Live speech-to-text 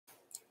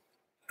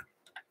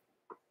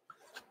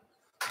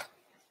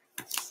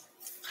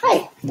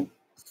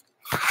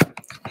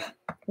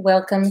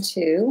Welcome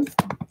to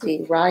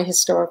the Rye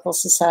Historical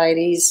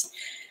Society's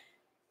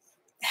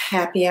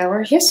Happy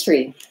Hour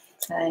History.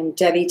 I'm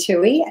Debbie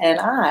Toohey, and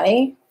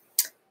I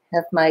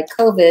have my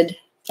COVID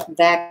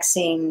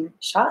vaccine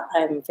shot.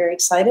 I'm very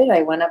excited.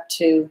 I went up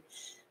to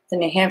the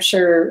New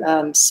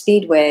Hampshire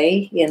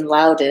Speedway in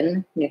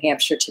Loudon, New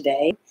Hampshire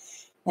today,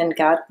 and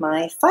got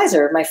my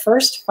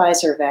first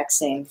Pfizer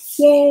vaccine.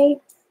 Yay!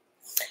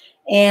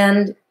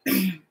 And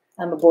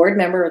I'm a board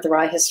member of the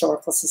Rye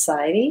Historical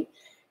Society,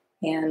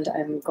 and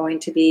I'm going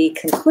to be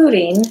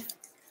concluding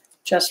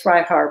Just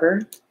Rye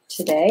Harbor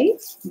today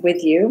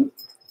with you.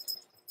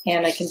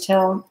 And I can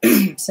tell,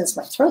 since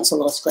my throat's a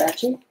little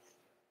scratchy, I'm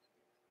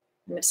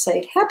going to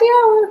say happy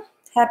hour,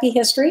 happy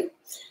history.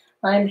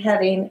 I'm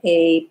having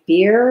a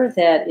beer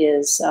that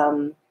is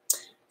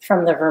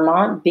from the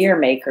Vermont Beer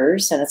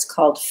Makers, and it's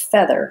called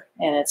Feather,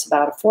 and it's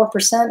about a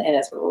 4%, and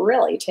it's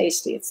really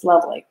tasty. It's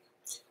lovely.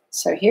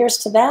 So here's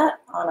to that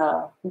on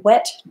a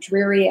wet,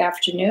 dreary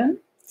afternoon.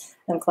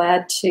 I'm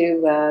glad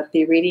to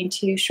be reading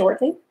to you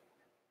shortly.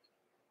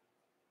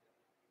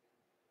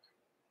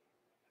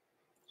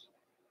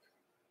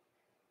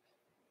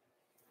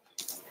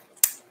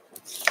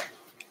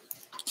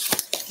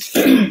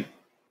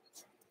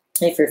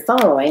 If you're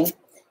following,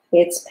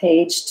 it's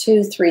page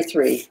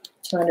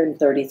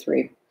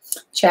 233,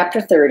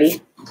 chapter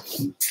 30,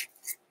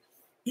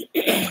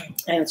 and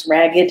it's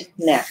Ragged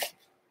Neck,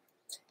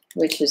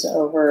 which is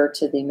over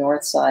to the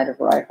north side of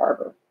Rye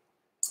Harbor.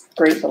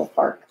 Great little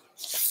park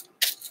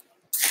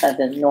at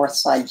the north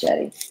side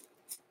jetty.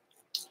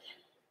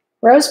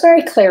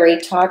 Rosemary Clary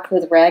talked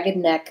with Ragged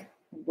Neck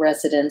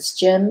residents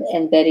Jim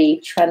and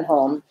Betty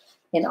Trenholm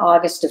in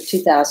August of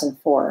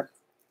 2004.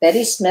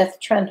 Betty Smith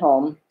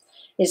Trenholm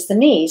is the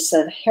niece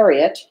of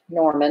Harriet,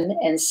 Norman,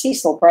 and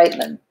Cecil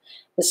Brightman,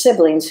 the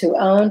siblings who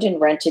owned and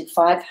rented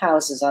 5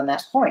 houses on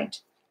that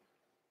point.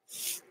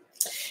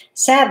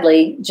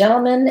 Sadly,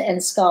 gentleman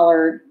and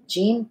scholar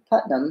Gene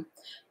Putnam,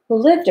 who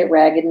lived at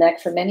Ragged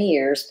Neck for many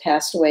years,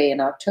 passed away in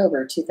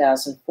October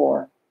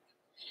 2004.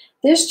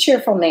 This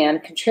cheerful man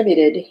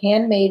contributed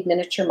handmade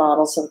miniature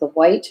models of the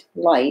White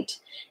Light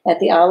at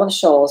the Olive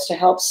Shoals to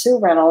help Sue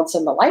Reynolds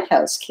and the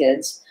Lighthouse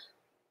Kids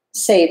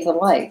save the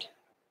light.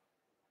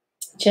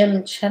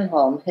 Jim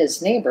Trenholm,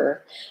 his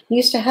neighbor,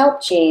 used to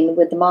help Gene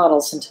with the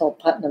models until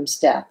Putnam's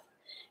death.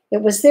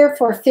 It was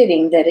therefore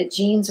fitting that at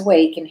Gene's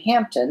wake in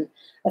Hampton,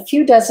 a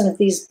few dozen of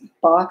these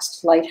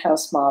boxed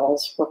lighthouse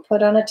models were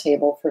put on a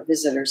table for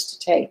visitors to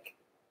take.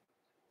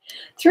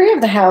 3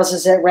 of the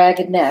houses at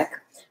Ragged Neck,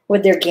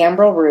 with their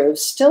gambrel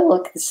roofs, still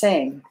look the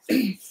same.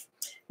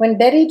 When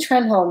Betty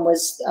Trenholm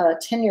was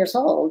 10 years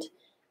old,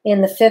 in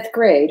the 5th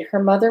grade,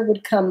 her mother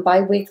would come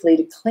bi-weekly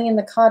to clean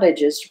the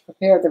cottages to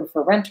prepare them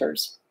for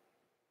renters.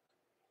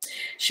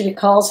 She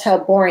recalls how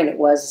boring it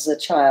was as a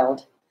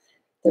child.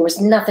 There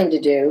was nothing to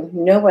do,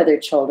 no other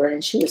children,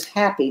 and she was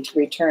happy to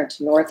return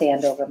to North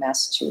Andover,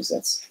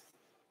 Massachusetts.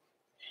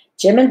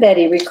 Jim and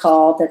Betty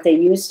recall that they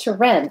used to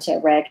rent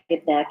at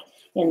Ragged Neck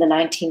in the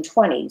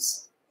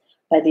 1920s.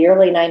 By the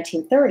early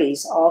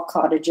 1930s, all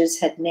cottages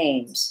had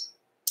names.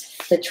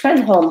 The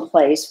Trenholm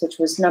place, which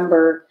was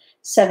number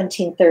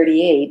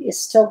 1738, is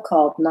still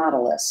called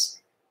Nautilus.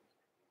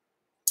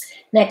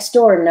 Next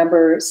door,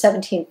 number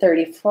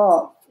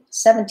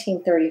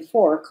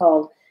 1734,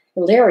 called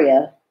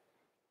Illyria,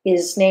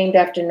 is named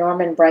after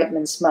Norman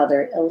Brightman's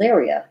mother,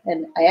 Illyria.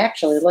 And I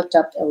actually looked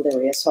up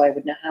Illyria so I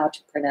would know how to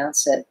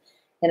pronounce it.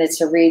 And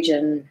it's a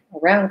region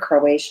around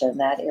Croatia in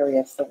that area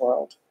of the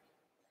world.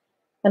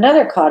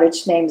 Another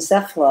cottage named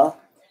Zefla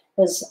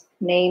was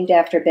named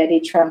after Betty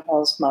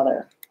Trenholm's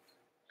mother.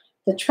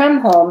 The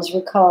Trenholms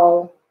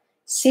recall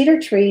cedar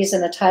trees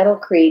and a tidal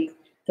creek.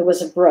 There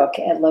was a brook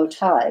at low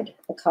tide.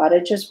 The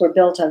cottages were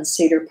built on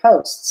cedar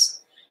posts.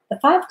 The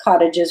 5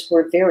 cottages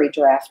were very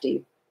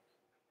drafty.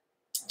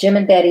 Jim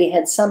and Betty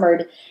had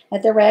summered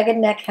at the Ragged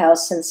Neck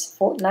house since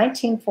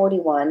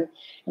 1941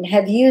 and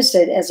had used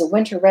it as a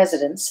winter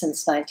residence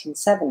since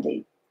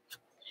 1970.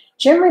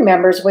 Jim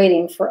remembers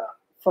waiting for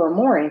a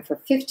mooring for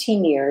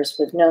 15 years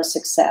with no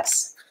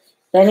success.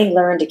 Then he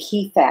learned a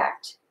key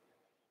fact.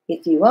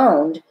 If you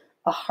owned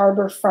a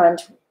harbor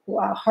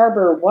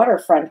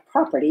waterfront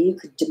property, you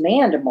could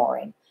demand a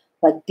mooring,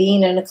 like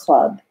being in a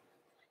club.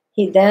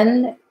 He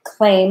then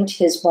claimed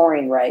his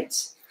mooring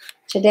rights.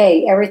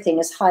 Today, everything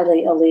is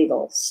highly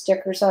illegal.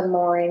 Stickers on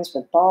moorings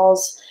with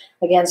balls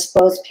against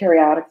boats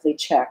periodically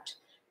checked.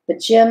 But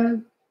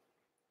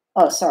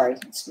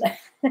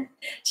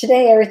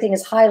Today, everything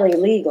is highly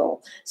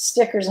legal.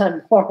 Stickers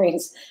on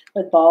moorings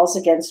with balls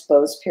against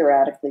boats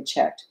periodically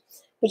checked.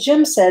 But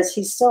Jim says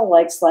he still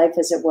likes life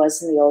as it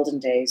was in the olden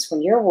days,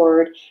 when your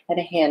word and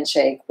a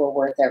handshake were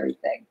worth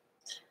everything.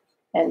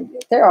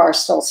 And there are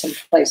still some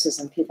places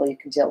and people you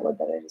can deal with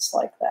that are just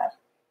like that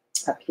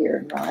up here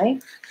in Rye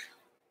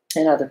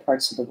and other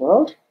parts of the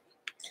world.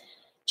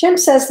 Jim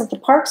says that the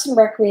Parks and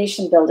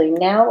Recreation building,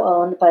 now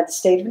owned by the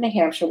state of New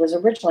Hampshire, was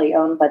originally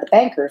owned by the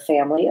Banker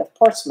family of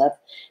Portsmouth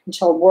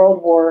until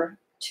World War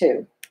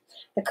II.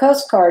 The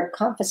Coast Guard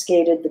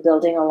confiscated the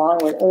building along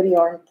with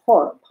Odiorn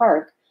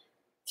Park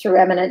through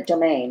eminent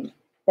domain.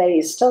 Betty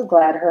is still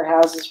glad her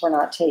houses were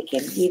not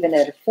taken, even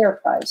at a fair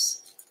price.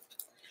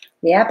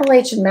 The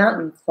Appalachian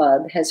Mountain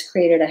Club has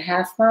created a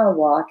half-mile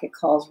walk it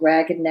calls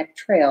Ragged Neck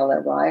Trail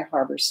at Rye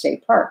Harbor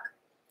State Park.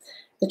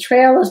 The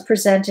trail is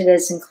presented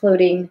as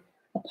including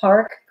a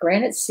park,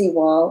 granite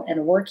seawall, and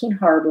a working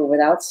harbor with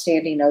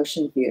outstanding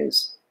ocean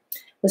views,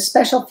 with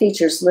special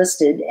features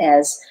listed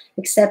as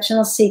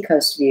exceptional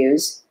seacoast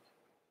views,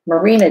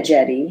 marina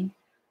jetty,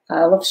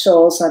 Isle of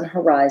Shoals on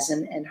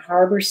horizon, and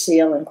harbor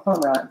seal and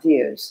cormorant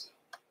views.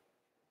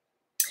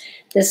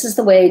 This is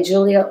the way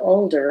Julia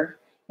Older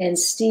and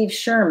Steve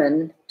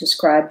Sherman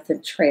described the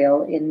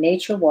trail in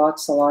Nature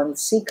Walks Along the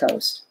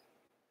Seacoast.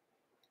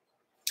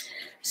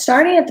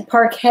 Starting at the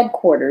park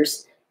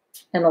headquarters,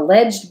 an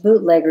alleged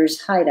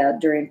bootlegger's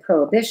hideout during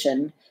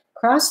Prohibition,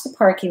 cross the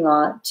parking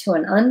lot to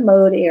an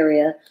unmowed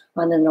area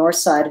on the north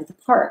side of the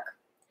park.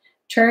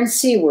 Turn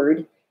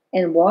seaward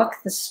and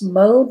walk the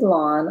mowed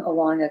lawn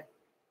along a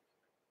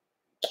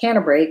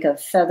cannebrake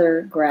of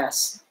feather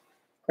grass.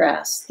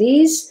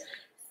 These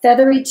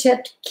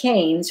feathery-tipped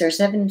canes are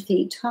 7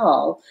 feet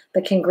tall,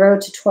 but can grow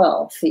to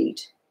 12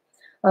 feet.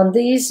 On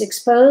this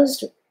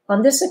exposed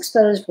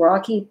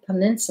rocky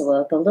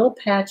peninsula, the little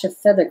patch of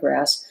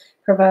feathergrass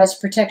provides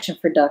protection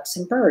for ducks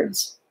and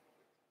birds.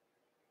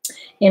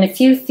 In a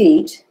few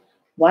feet,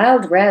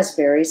 wild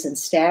raspberries and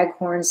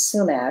staghorn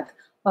sumac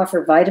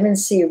offer vitamin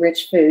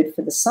C-rich food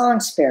for the song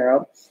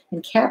sparrow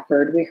and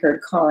catbird we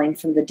heard calling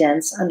from the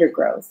dense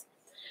undergrowth.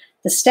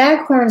 The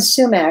staghorn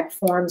sumac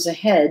forms a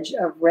hedge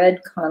of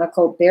red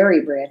conical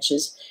berry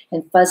branches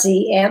and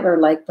fuzzy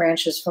antler-like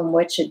branches from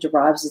which it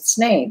derives its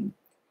name.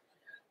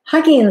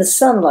 Hugging the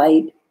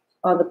sunlight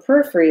on the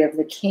periphery of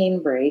the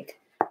canebrake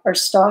are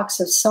stalks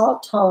of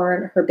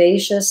salt-tolerant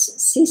herbaceous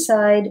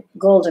seaside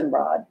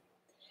goldenrod.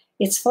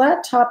 Its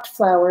flat-topped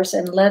flowers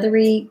and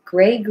leathery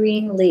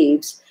gray-green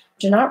leaves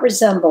do not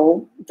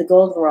resemble the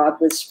goldenrod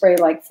with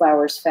spray-like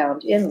flowers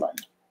found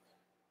inland.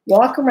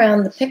 Walk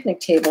around the picnic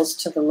tables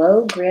to the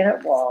low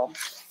granite wall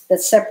that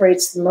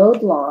separates the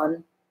mowed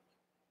lawn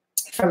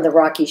from the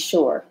rocky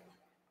shore.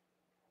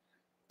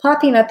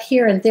 Popping up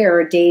here and there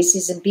are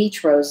daisies and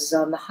beach roses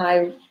on the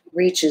high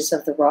reaches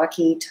of the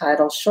rocky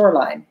tidal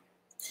shoreline.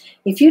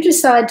 If you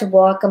decide to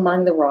walk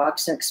among the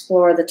rocks and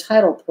explore the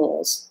tidal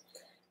pools,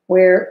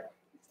 wear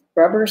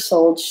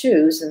rubber-soled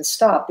shoes and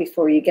stop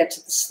before you get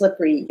to the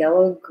slippery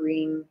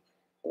yellow-green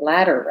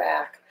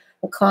bladderwrack,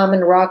 a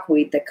common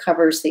rockweed that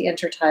covers the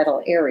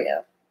intertidal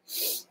area.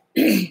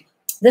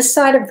 This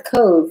side of the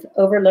cove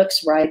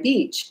overlooks Rye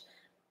Beach,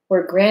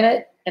 where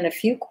granite and a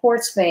few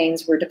quartz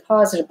veins were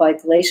deposited by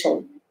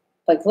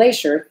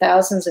glacier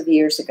thousands of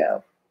years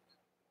ago.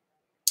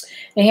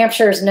 New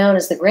Hampshire is known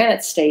as the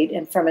Granite State,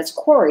 and from its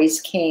quarries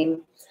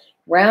came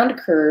round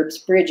curbs,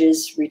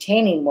 bridges,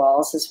 retaining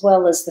walls, as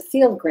well as the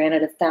field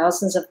granite of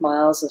thousands of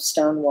miles of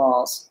stone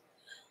walls.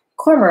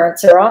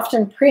 Cormorants are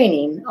often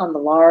preening on the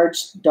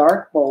large,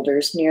 dark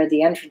boulders near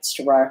the entrance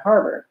to Rye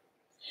Harbor.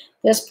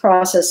 This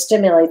process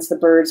stimulates the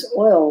birds'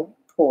 oil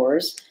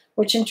pores,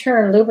 which in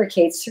turn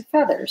lubricates their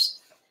feathers.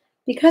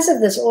 Because of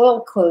this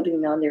oil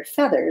coating on their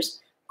feathers,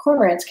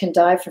 cormorants can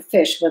dive for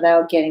fish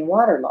without getting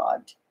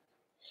waterlogged.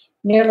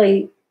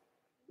 Nearly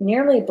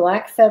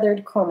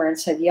black-feathered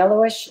cormorants have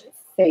yellowish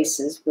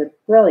faces with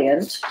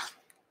brilliant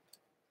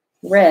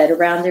red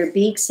around their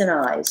beaks and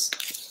eyes.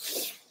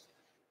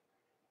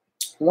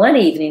 One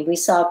evening, we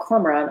saw a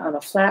cormorant on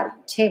a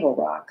flat table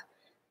rock.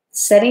 The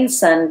setting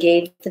sun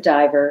gave the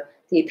diver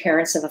the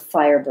appearance of a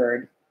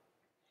firebird.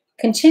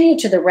 Continue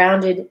to the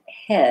rounded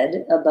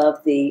head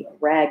above the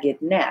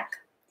ragged neck.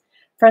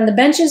 From the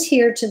benches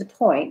here to the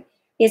point,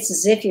 it's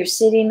as if you're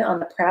sitting on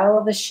the prow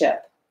of a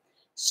ship.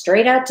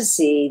 Straight out to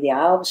sea, the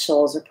Isle of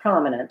Shoals are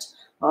prominent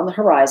on the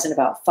horizon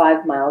about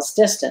 5 miles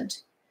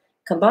distant.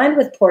 Combined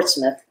with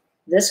Portsmouth,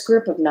 this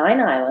group of 9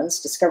 islands,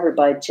 discovered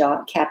by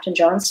Captain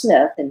John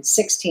Smith in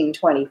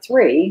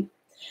 1623,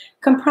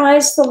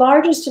 comprised the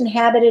largest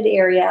inhabited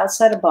area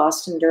outside of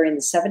Boston during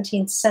the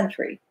 17th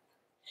century.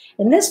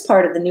 In this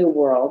part of the New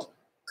World,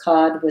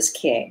 cod was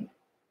king.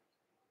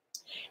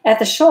 At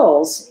the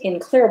Shoals, in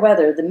clear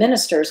weather, the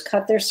ministers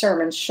cut their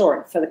sermons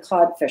short for the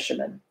cod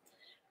fishermen.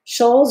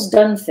 Shoals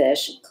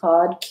dunfish,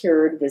 cod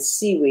cured with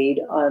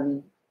seaweed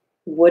on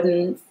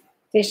wooden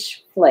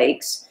fish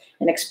flakes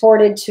and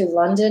exported to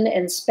London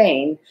and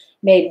Spain,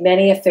 made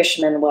many a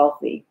fisherman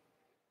wealthy.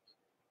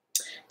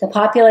 The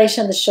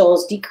population of the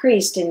Shoals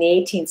decreased in the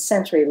 18th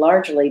century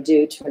largely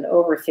due to an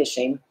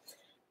overfishing,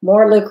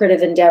 more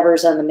lucrative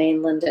endeavors on the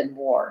mainland, and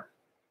war.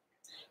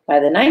 By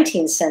the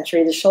 19th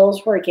century, the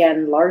Shoals were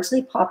again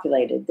largely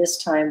populated,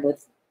 this time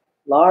with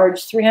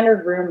large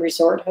 300-room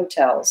resort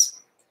hotels.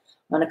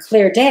 On a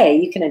clear day,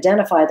 you can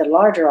identify the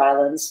larger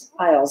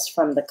isles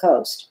from the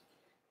coast.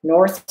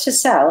 North to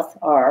south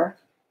are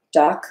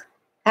Duck,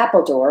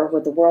 Appledore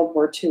with the World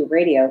War II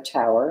radio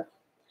tower,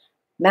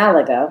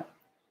 Malaga,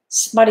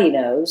 Smutty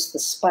Nose,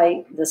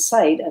 the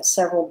site of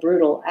several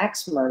brutal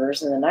axe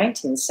murders in the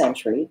 19th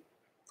century,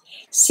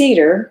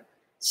 Cedar,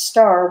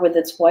 Star with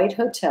its white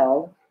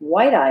hotel,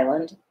 White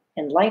Island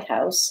and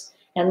lighthouse,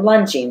 and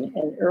lunging,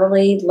 an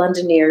early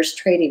Londonier's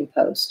trading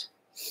post.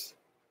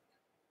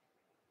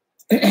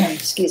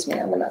 Excuse me,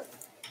 I'm going to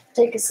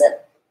take a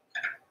sip.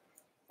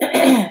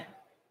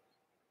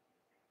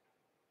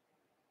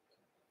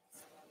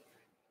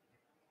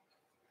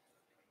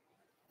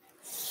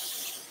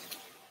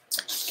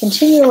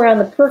 Continue around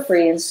the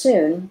periphery, and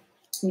soon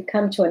you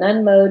come to an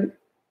unmowed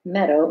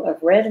meadow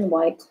of red and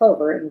white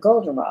clover and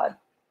goldenrod.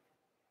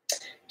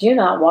 Do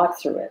not walk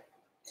through it.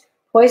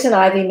 Poison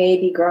ivy may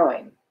be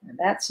growing, and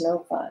that's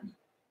no fun.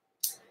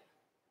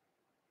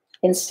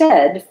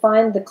 Instead,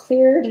 find the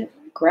cleared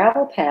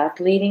gravel path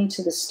leading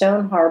to the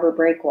Stone Harbor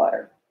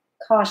breakwater.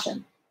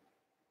 Caution.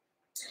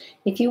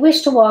 If you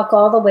wish to walk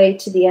all the way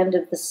to the end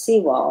of the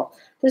seawall,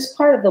 this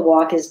part of the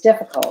walk is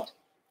difficult.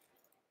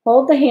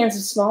 Hold the hands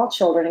of small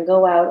children and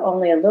go out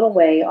only a little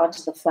way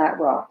onto the flat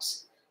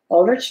rocks.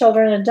 Older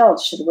children and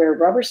adults should wear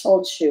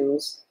rubber-soled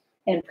shoes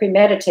and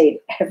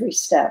premeditate every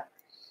step.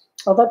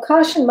 Although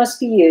caution must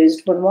be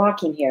used when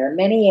walking here,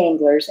 many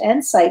anglers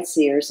and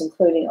sightseers,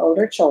 including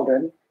older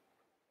children,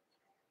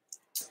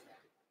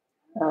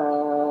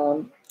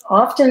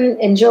 often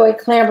enjoy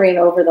clambering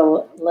over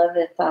the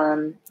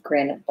Leviathan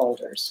granite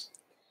boulders.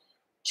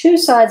 Two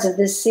sides of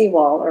this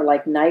seawall are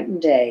like night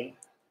and day.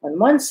 On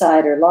one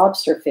side are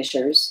lobster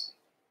fishers,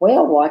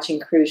 whale-watching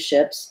cruise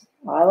ships,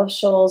 Isle of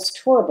Shoals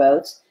tour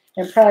boats,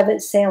 and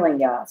private sailing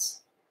yachts.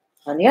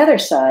 On the other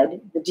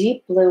side, the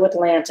deep blue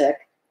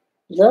Atlantic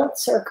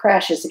lilts or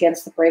crashes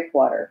against the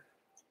breakwater.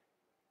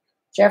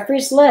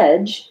 Jeffrey's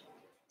Ledge,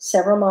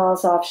 several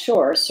miles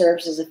offshore,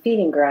 serves as a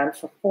feeding ground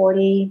for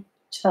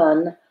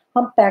 40-ton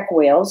humpback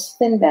whales,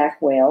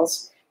 finback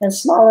whales, and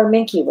smaller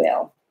minke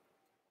whale,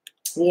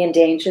 the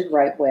endangered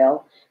right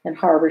whale, and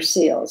harbor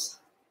seals.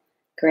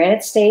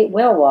 Granite State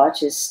Whale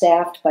Watch is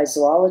staffed by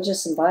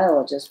zoologists and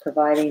biologists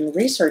providing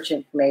research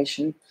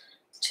information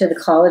to the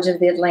College of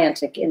the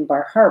Atlantic in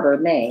Bar Harbor,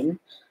 Maine,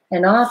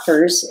 and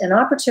offers an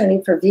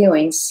opportunity for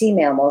viewing sea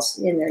mammals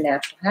in their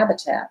natural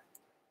habitat.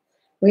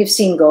 We've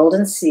seen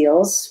golden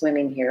seals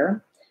swimming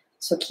here,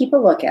 so keep a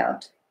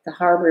lookout. The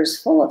harbor is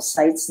full of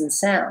sights and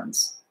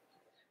sounds.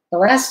 The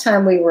last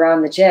time we were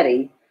on the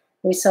jetty,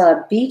 we saw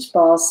a beach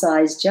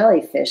ball-sized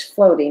jellyfish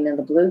floating in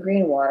the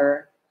blue-green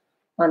water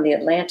on the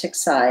Atlantic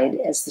side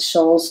as the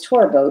Shoals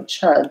tour boat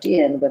chugged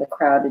in with a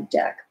crowded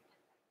deck.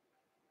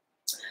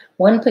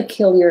 One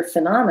peculiar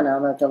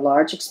phenomenon of the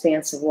large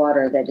expanse of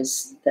water that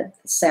the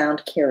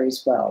sound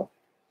carries well.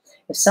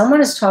 If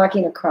someone is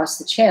talking across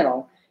the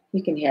channel,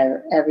 you can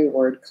hear every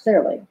word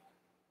clearly.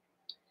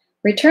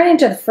 Returning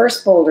to the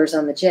first boulders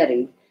on the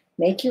jetty,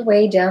 make your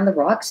way down the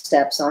rock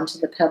steps onto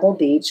the pebble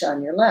beach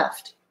on your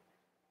left.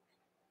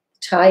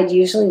 The tide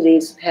usually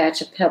leaves a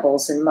patch of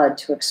pebbles and mud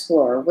to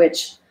explore,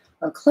 which,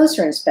 on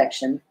closer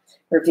inspection,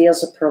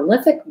 reveals a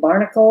prolific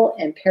barnacle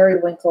and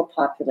periwinkle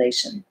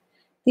population.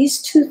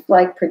 These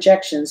tooth-like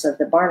projections of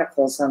the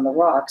barnacles on the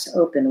rocks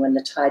open when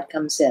the tide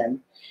comes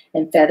in,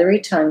 and feathery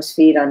tongues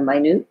feed on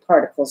minute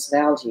particles of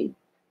algae.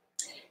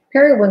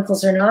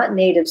 Periwinkles are not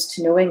natives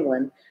to New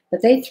England,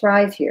 but they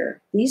thrive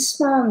here. These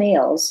small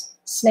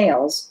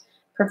snails,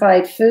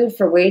 provide food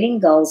for wading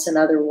gulls and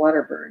other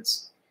water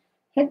birds.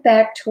 Head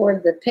back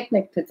toward the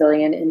picnic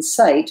pavilion in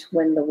sight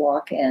when the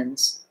walk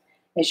ends.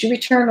 As you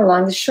return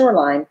along the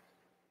shoreline,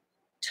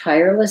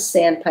 tireless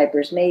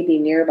sandpipers may be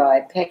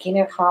nearby, pecking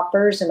at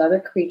hoppers and other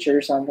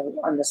creatures on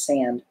the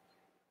sand.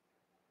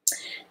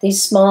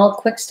 These small,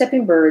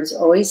 quick-stepping birds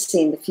always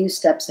seem a few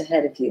steps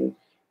ahead of you,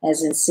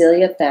 as in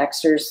Celia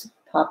Thaxter's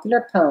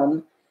popular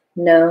poem,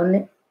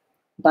 known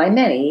by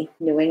many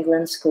New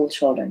England school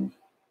children.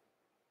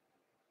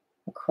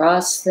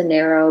 Across the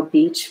narrow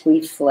beach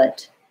we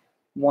flit,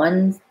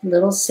 one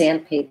little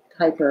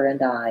sandpiper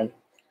and I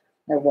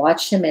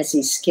watch him as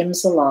he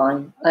skims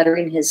along,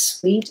 uttering his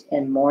sweet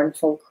and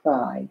mournful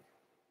cry.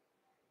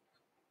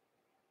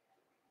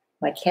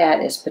 My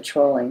cat is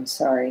patrolling,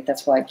 sorry,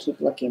 that's why I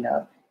keep looking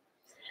up.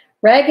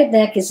 Ragged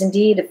Neck is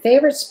indeed a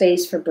favorite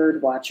space for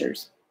bird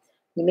watchers.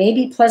 You may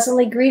be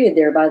pleasantly greeted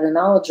there by the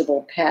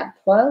knowledgeable Pat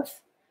Plouffe,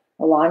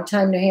 a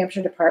longtime New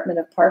Hampshire Department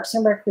of Parks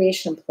and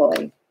Recreation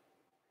employee.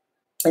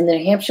 In the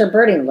New Hampshire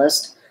birding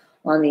list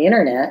on the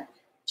internet,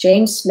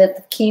 James Smith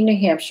of Keene, New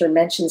Hampshire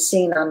mentioned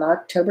seeing on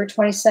October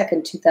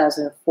 22,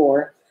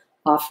 2004,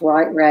 off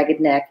Ragged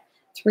Neck,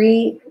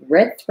 3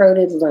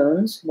 red-throated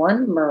loons,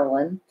 1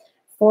 merlin,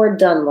 4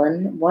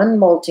 dunlin, 1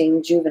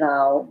 molting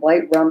juvenile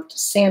white-rumped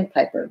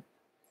sandpiper.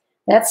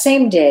 That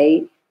same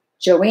day,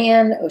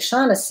 Joanne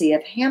O'Shaughnessy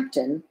of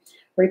Hampton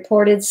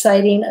reported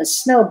sighting a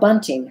snow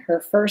bunting, her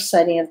first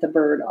sighting of the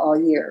bird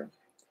all year.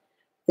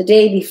 The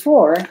day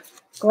before,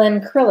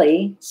 Glenn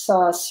Crilly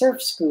saw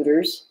surf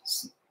scooters,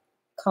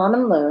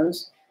 common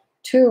loons,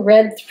 2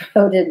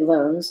 red-throated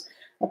loons,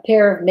 a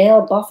pair of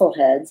male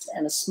buffleheads,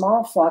 and a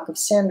small flock of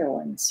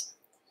sanderlins.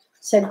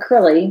 Said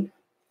Crilly,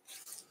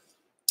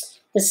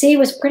 the sea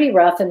was pretty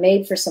rough and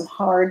made for some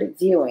hard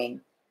viewing.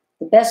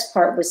 The best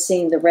part was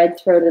seeing the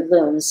red-throated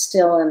loons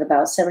still in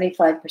about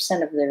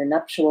 75% of their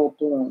nuptial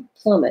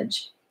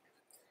plumage.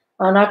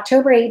 On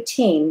October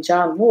 18,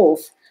 John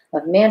Wolfe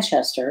of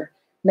Manchester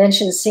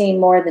mentions seeing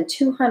more than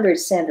 200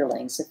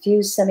 sanderlings, a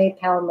few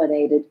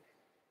semi-palmated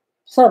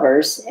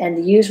plovers, and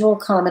the usual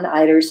common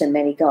eiders and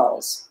many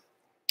gulls.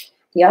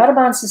 The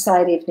Audubon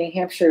Society of New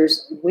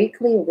Hampshire's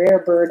weekly Rare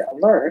Bird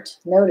Alert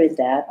noted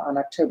that on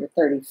October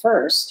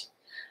 31st,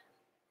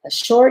 a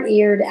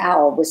short-eared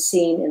owl was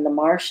seen in the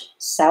marsh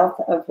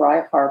south of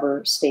Rye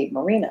Harbor State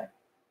Marina.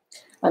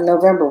 On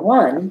November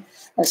 1,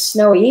 a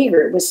snowy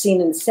egret was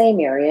seen in the same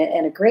area,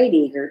 and a great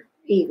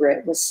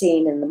egret was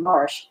seen in the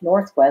marsh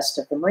northwest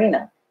of the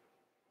marina.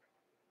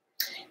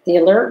 The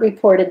alert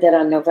reported that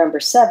on November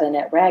 7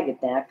 at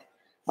Ragged Neck,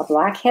 a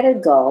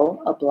black-headed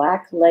gull, a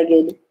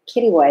black-legged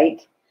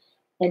kittiwake,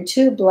 and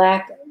 2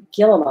 black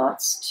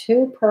guillemots,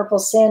 2 purple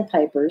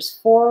sandpipers,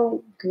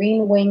 4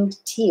 green-winged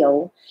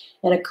teal,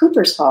 and a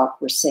Cooper's hawk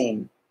were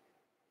seen.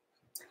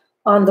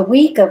 On the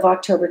week of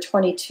October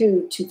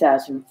 22,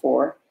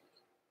 2004,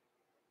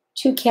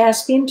 2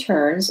 Caspian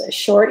terns, a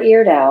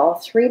short-eared owl,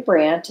 3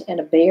 brant, and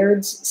a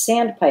Baird's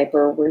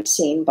sandpiper were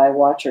seen by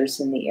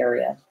watchers in the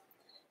area.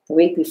 The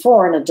week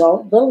before, an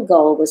adult little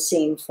gull was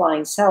seen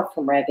flying south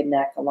from Ragged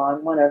Neck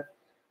along with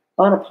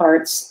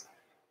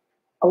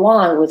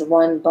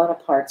one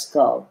Bonaparte's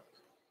gull.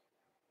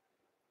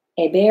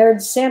 A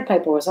Baird's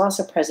sandpiper was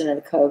also present in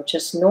the cove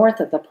just north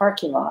of the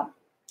parking lot.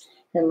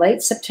 In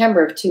late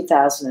September of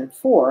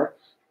 2004,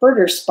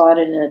 birders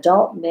spotted an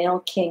adult male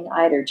king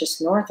eider just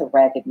north of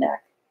Ragged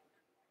Neck.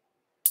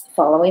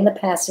 Following the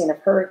passing of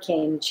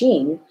Hurricane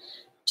Jean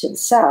to the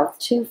south,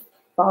 2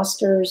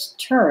 Foster's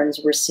terns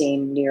were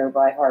seen near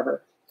Rye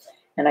Harbor.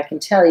 And I can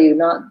tell you,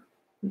 not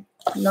in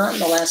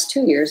the last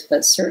 2 years,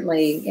 but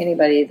certainly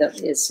anybody that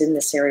is in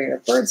this area or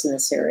birds in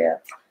this area,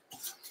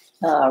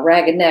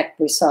 Ragged Neck,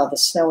 we saw the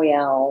snowy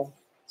owl,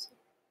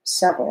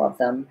 several of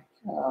them,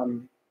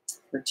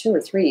 for 2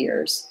 or 3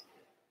 years,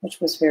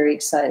 which was very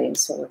exciting.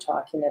 So we're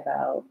talking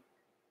about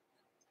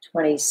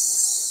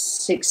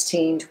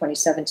 2016,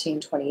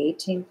 2017,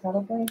 2018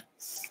 probably.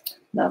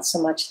 Not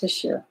so much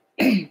this year.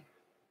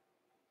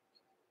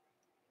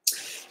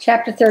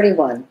 Chapter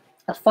 31,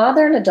 A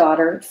Father and a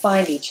Daughter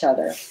Find Each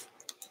Other.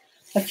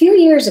 A few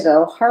years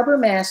ago, harbor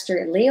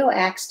master Leo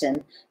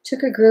Axton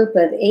took a group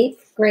of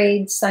 8th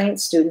grade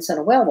science students on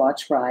a whale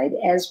watch ride,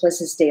 as was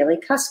his daily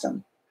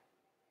custom.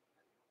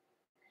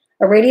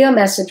 A radio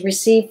message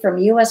received from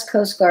U.S.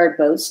 Coast Guard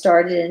boats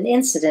started an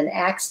incident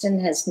Axton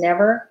has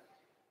never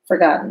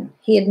forgotten.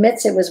 He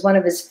admits it was one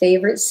of his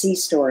favorite sea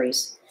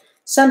stories.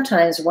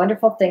 Sometimes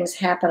wonderful things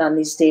happen on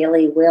these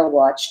daily whale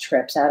watch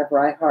trips out of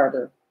Rye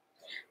Harbor.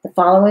 The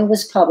following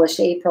was published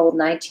April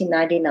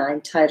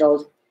 1999,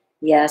 titled,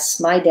 Yes,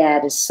 My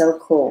Dad is So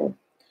Cool.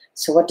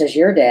 So what does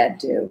your dad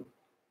do?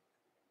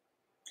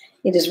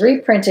 It is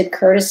reprinted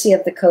courtesy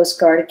of the Coast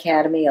Guard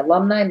Academy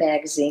Alumni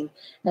Magazine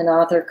and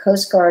author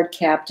Coast Guard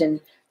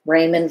Captain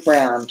Raymond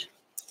Brown.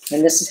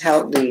 And this is how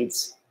it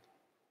reads.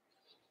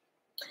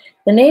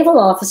 The naval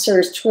officer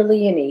is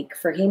truly unique,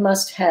 for he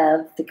must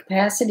have the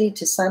capacity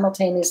to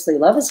simultaneously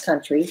love his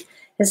country,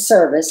 his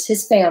service,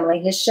 his family,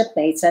 his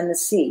shipmates, and the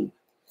sea.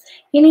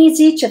 He needs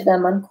each of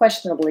them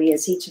unquestionably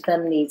as each of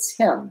them needs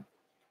him.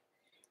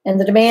 And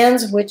the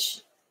demands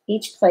which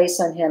each place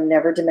on him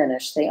never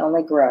diminish, they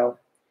only grow.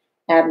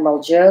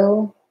 Admiral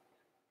John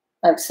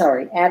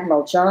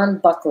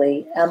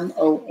Buckley,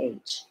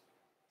 M.O.H.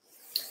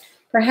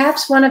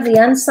 Perhaps one of the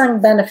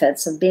unsung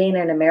benefits of being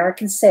an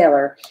American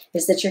sailor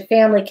is that your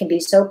family can be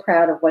so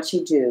proud of what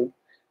you do,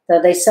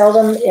 though they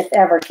seldom, if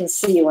ever, can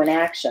see you in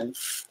action.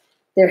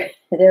 There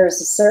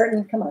is a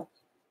certain, come on,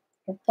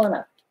 come on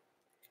up.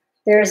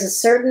 There is a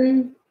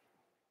certain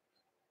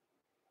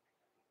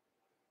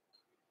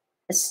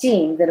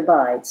esteem that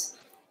abides.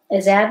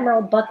 As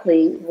Admiral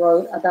Buckley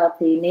wrote about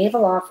the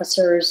naval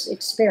officer's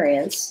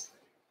experience,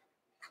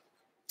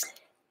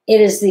 it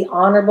is the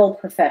honorable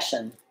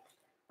profession.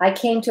 I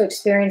came to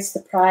experience the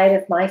pride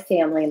of my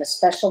family in a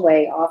special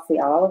way off the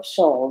Olive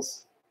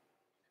Shoals,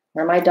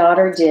 where my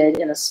daughter did,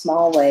 in a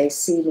small way,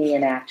 see me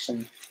in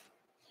action.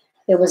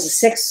 It was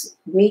a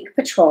 6-week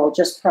patrol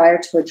just prior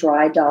to a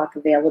dry dock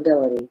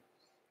availability.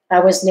 I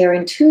was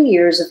nearing 2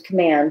 years of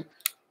command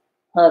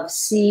of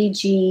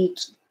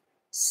CGC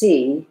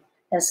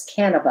as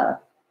Canova,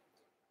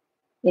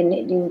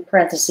 in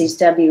parentheses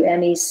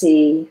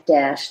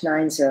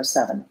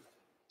WMEC-907,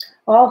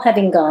 all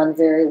having gone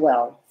very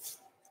well.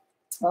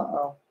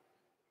 Uh-oh.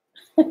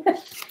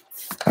 That's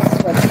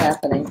what's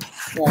happening.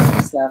 Yeah,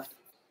 he's left.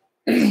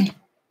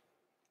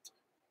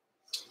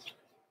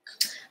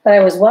 But I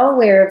was well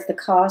aware of the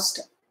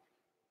cost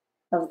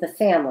of the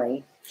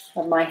family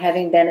of my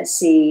having been at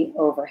sea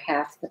over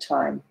half the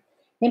time.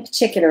 In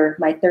particular,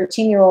 my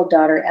 13-year-old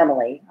daughter,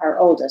 Emily, our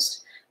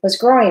oldest, was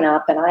growing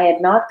up, and I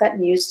had not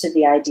gotten used to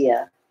the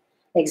idea.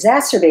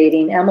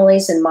 Exacerbating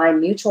Emily's and my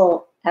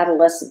mutual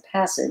adolescent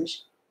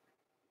passage,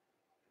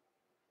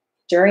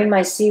 during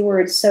my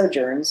seaward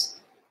sojourns,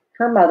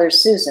 her mother,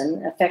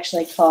 Susan,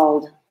 affectionately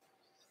called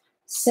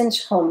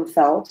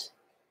Cinchholmfelt,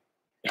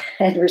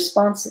 had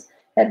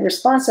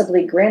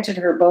responsibly granted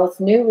her both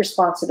new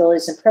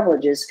responsibilities and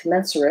privileges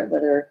commensurate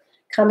with her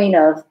coming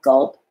of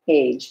gulp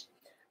age.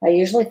 I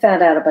usually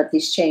found out about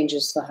these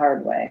changes the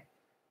hard way.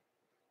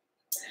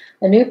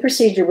 A new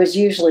procedure was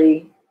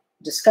usually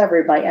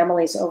discovered by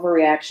Emily's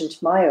overreaction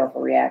to my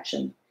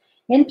overreaction.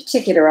 In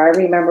particular, I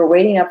remember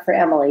waiting up for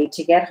Emily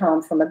to get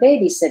home from a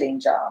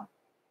babysitting job.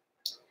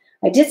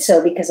 I did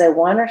so because I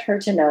wanted her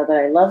to know that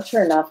I loved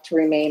her enough to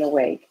remain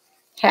awake.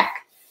 Heck,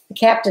 the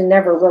captain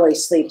never really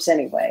sleeps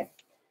anyway.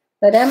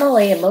 But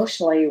Emily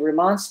emotionally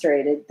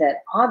remonstrated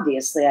that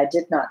obviously I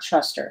did not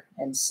trust her,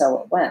 and so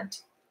it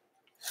went.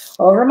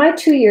 Over my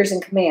 2 years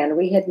in command,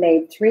 we had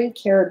made 3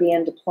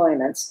 Caribbean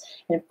deployments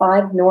and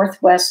 5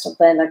 Northwest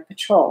Atlantic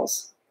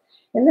patrols.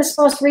 In this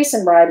most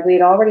recent ride, we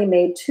had already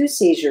made 2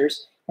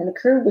 seizures, and the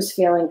crew was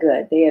feeling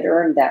good. They had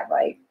earned that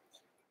right.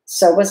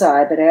 So was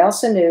I, but I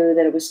also knew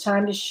that it was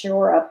time to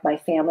shore up my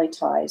family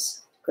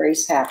ties.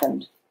 Grace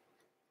happened.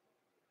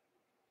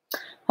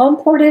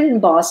 Homeported in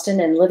Boston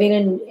and living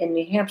in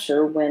New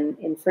Hampshire when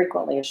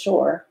infrequently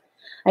ashore,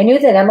 I knew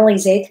that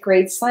Emily's 8th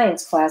grade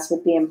science class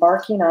would be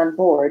embarking on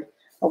board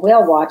a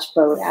whale watch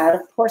boat out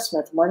of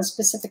Portsmouth one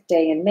specific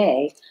day in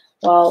May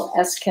while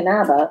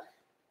Escanaba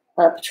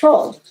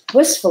patrolled.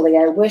 Wistfully,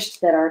 I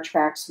wished that our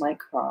tracks might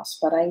cross,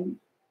 but I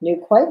knew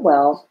quite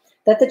well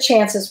that the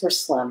chances were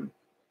slim.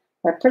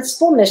 My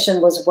principal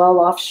mission was well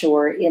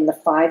offshore in the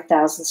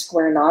 5,000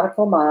 square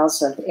nautical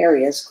miles of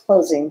areas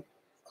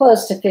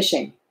closed to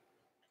fishing.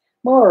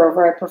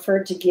 Moreover, I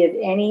preferred to give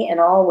any and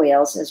all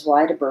whales as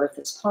wide a berth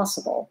as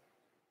possible.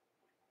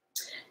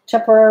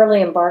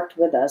 Temporarily embarked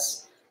with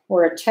us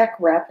were a tech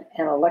rep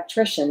and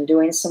electrician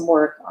doing some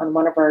work on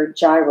one of our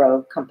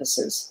gyro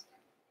compasses.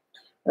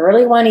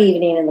 Early one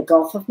evening in the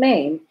Gulf of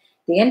Maine,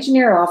 the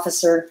engineer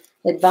officer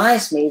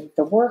advised me that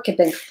the work had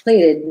been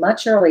completed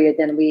much earlier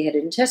than we had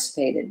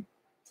anticipated.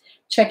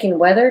 Checking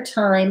weather,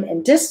 time,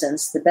 and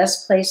distance, the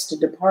best place to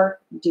debark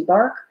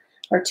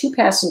our 2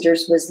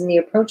 passengers was in the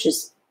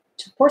approaches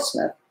to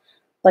Portsmouth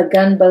by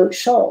Gunboat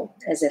Shoal,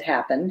 as it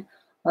happened,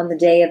 on the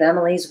day of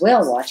Emily's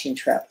whale-watching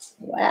trip.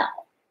 Wow.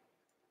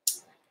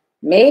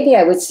 Maybe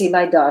I would see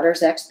my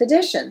daughter's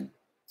expedition.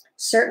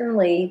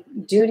 Certainly,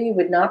 duty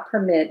would not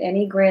permit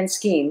any grand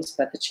schemes,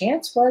 but the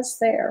chance was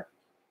there.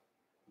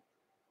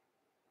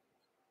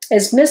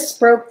 As mist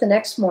broke the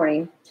next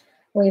morning,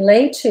 we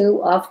lay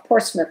to off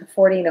Portsmouth,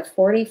 affording a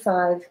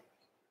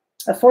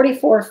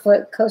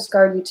 44-foot Coast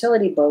Guard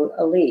utility boat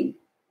alee.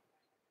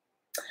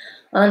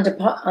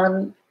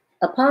 Upon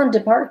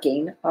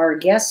debarking our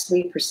guests,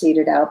 we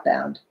proceeded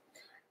outbound.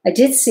 I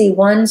did see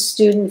one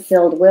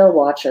student-filled whale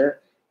watcher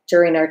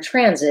during our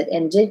transit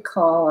and did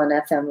call on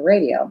FM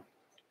radio.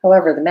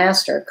 However, the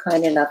master,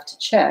 kind enough to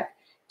check,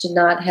 did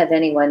not have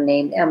anyone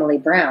named Emily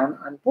Brown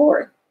on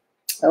board.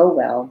 Oh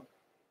well.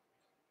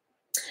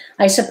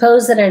 I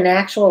suppose that an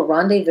actual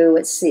rendezvous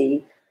at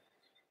sea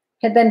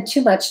had been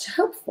too much to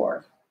hope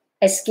for.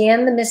 I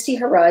scanned the misty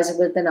horizon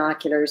with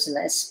binoculars and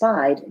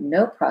espied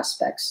no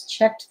prospects,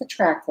 checked the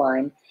track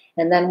line,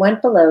 and then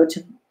went below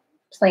to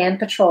plan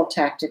patrol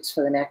tactics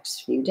for the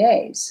next few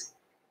days.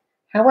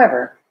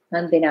 However,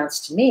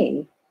 unbeknownst to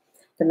me,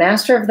 the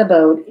master of the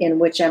boat in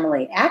which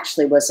Emily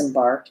actually was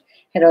embarked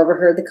had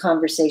overheard the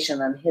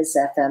conversation on his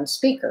FM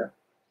speaker,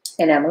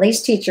 and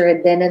Emily's teacher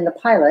had been in the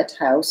pilot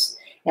house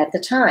at the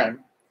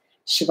time.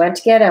 She went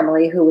to get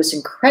Emily, who was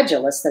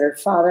incredulous that her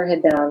father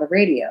had been on the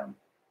radio.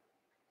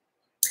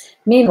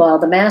 Meanwhile,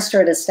 the master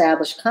had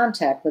established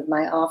contact with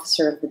my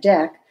officer of the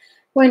deck,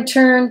 who in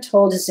turn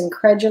told his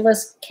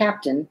incredulous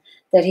captain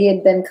that he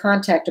had been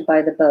contacted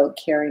by the boat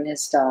carrying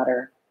his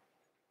daughter.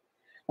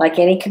 Like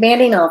any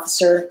commanding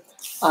officer,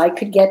 I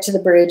could get to the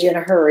bridge in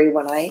a hurry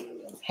when I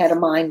had a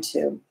mind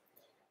to.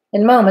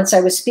 In moments,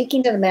 I was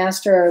speaking to the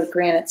master of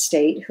Granite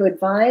State, who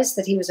advised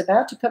that he was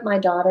about to put my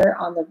daughter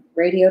on the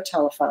radio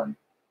telephone.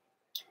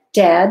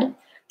 Dad,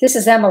 this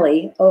is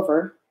Emily,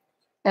 over.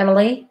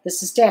 Emily,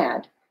 this is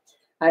Dad.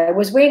 I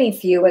was waiting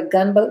for you at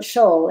Gunboat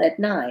Shoal at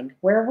 9.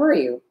 Where were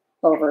you?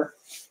 Over.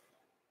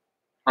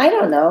 I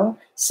don't know.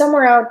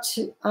 Somewhere out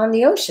on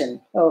the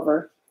ocean.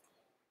 Over.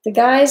 The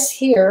guys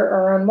here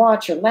are on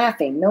watch or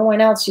laughing. No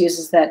one else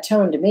uses that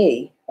tone to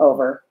me.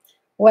 Over.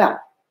 Well,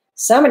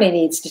 somebody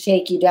needs to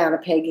take you down a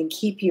peg and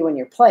keep you in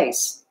your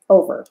place.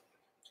 Over.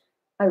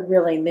 I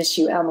really miss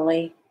you,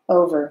 Emily.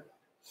 Over.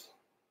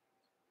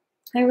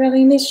 I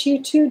really miss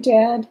you too,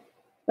 Dad.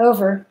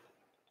 Over.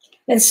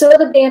 And so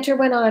the banter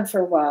went on for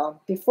a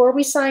while, before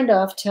we signed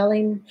off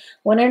telling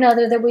one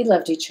another that we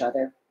loved each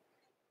other.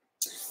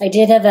 I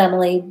did have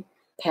Emily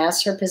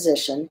pass her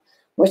position,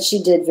 which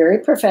she did very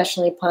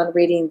professionally upon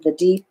reading the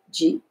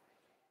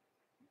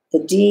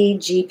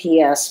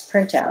DGPS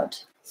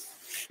printout.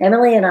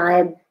 Emily and I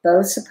had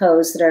both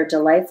supposed that our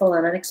delightful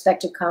and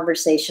unexpected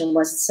conversation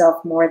was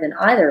itself more than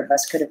either of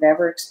us could have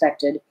ever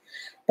expected.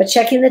 But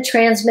checking the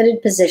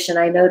transmitted position,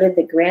 I noted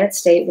that Granite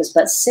State was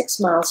but 6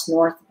 miles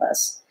north of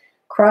us.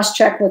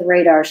 Cross-check with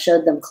radar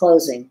showed them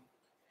closing.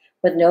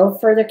 With no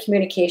further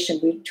communication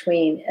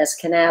between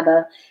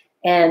Escanaba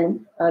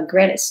and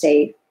Granite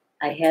State,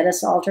 I had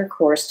us alter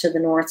course to the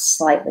north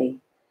slightly.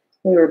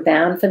 We were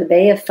bound for the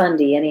Bay of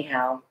Fundy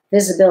anyhow.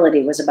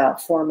 Visibility was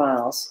about 4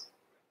 miles.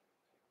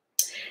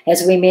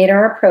 As we made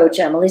our approach,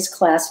 Emily's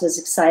class was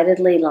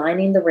excitedly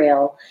lining the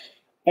rail.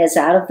 As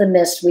out of the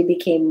mist, we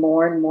became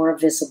more and more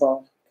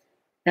visible.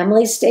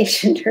 Emily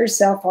stationed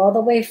herself all the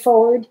way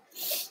forward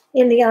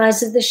in the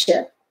eyes of the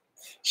ship.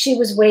 She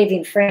was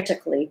waving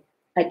frantically.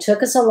 I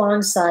took us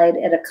alongside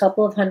at a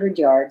couple of 100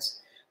 yards.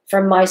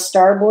 From my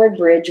starboard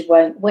bridge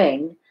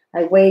wing,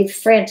 I waved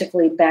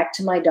frantically back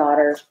to my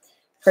daughter.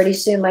 Pretty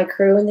soon my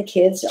crew and the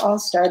kids all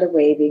started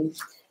waving.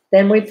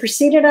 Then we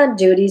proceeded on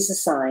duties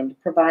assigned,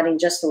 providing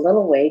just a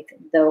little wake,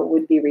 though it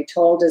would be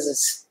retold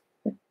as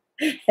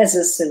a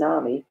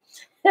tsunami,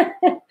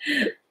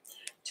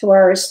 to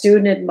our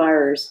student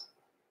admirers.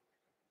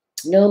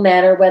 No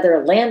matter whether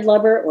a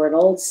landlubber or an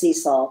old sea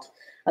salt,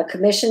 a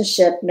commissioned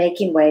ship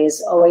making way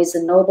is always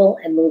a noble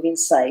and moving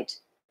sight,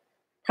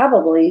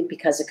 probably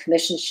because a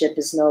commissioned ship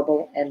is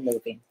noble and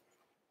moving.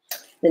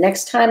 The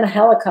next time a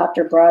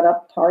helicopter brought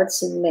up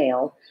parts and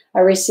mail,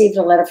 I received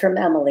a letter from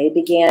Emily. It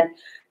began,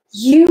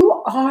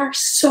 "You are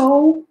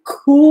so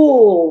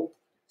cool."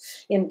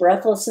 In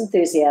breathless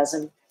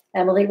enthusiasm,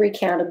 Emily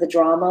recounted the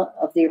drama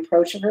of the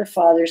approach of her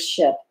father's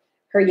ship,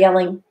 her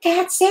yelling,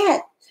 "That's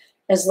it,"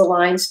 as the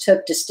lines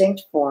took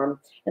distinct form,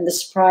 and the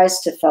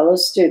surprise to fellow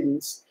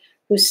students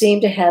who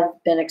seemed to have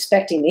been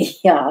expecting the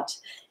yacht,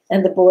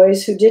 and the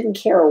boys who didn't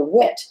care a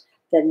whit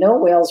that no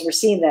whales were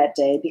seen that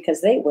day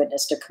because they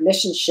witnessed a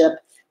commissioned ship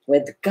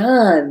with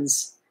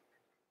guns.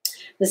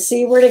 The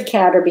seaward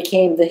encounter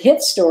became the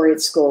hit story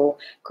at school,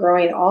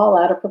 growing all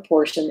out of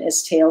proportion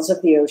as tales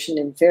of the ocean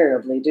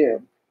invariably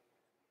do.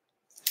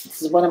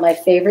 This is one of my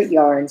favorite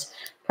yarns,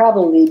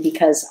 probably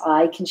because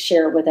I can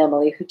share it with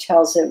Emily, who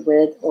tells it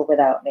with or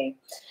without me.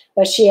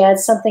 But she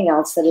adds something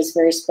else that is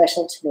very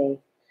special to me,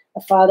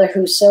 a father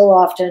who so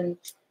often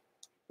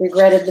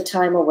regretted the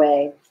time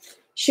away.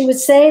 She would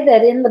say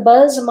that in the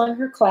buzz among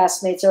her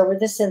classmates over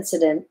this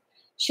incident,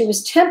 she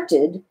was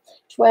tempted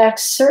to ask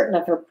certain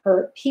of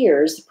her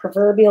peers, the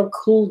proverbial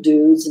cool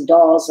dudes and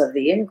dolls of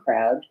the in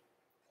crowd,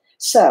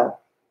 "So,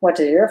 what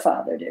did your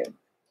father do?"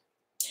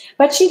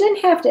 But she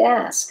didn't have to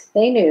ask.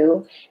 They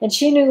knew, and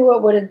she knew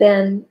what would have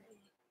been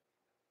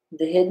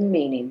the hidden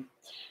meaning.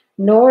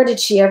 Nor did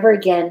she ever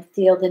again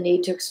feel the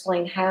need to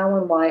explain how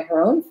and why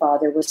her own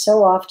father was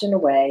so often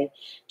away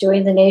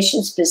doing the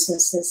nation's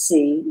business at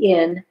sea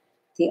in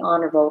the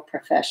honorable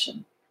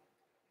profession.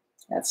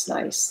 That's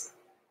nice.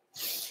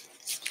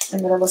 I'm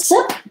going to have a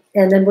sip,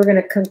 and then we're going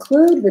to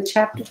conclude with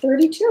chapter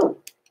 32,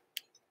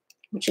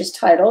 which is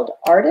titled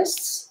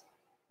Artists,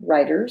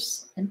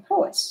 Writers, and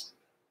Poets.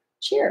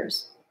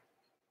 Cheers.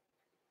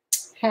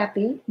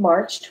 Happy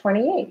March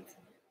 28th,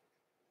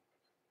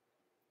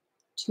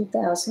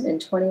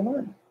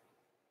 2021.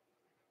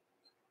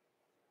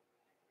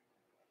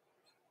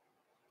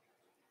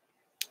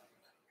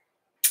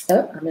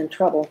 Oh, I'm in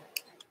trouble.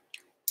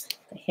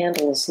 The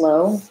handle is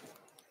low,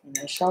 and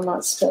I shall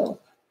not spill.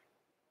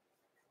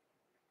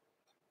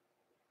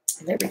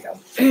 There we go.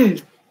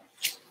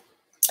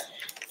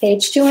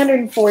 Page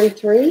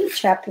 243,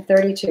 chapter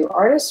 32,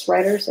 Artists,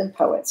 Writers, and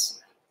Poets.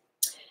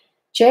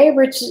 J.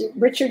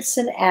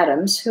 Richardson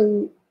Adams,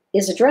 who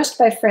is addressed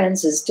by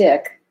friends as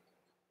Dick,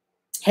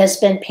 has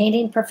been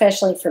painting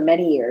professionally for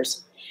many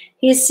years.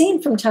 He is seen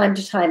from time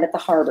to time at the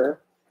harbor,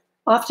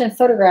 often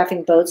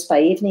photographing boats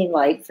by evening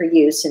light for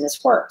use in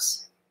his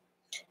works.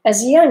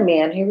 As a young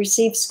man, he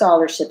received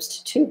scholarships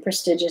to two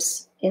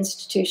prestigious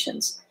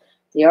institutions,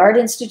 the Art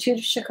Institute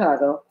of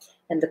Chicago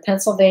and the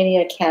Pennsylvania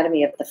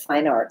Academy of the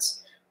Fine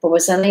Arts, but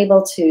was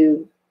unable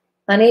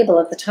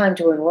at the time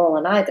to enroll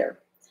in either.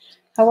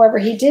 However,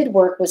 he did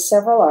work with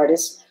several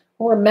artists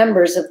who were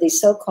members of the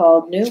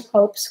so-called New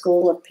Hope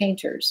School of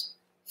Painters.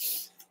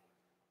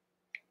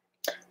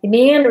 The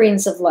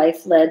meanderings of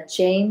life led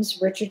James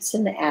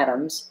Richardson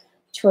Adams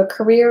to a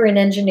career in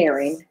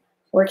engineering,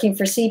 working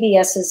for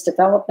CBS's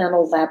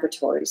developmental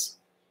laboratories.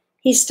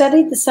 He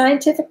studied the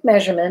scientific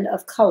measurement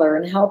of color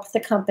and helped the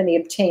company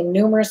obtain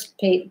numerous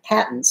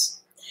patents.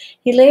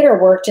 He later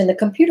worked in the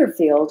computer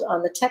field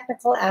on the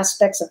technical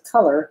aspects of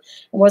color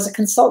and was a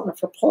consultant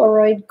for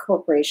Polaroid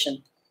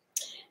Corporation.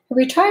 He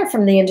retired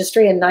from the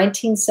industry in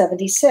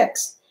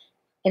 1976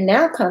 and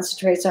now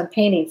concentrates on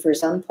painting for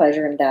his own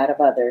pleasure and that of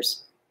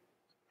others.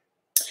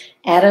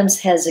 Adams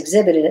has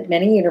exhibited at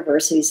many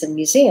universities and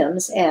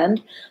museums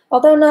and,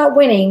 although not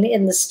winning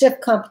in the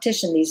stiff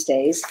competition these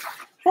days,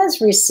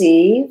 has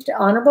received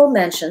honorable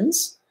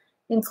mentions,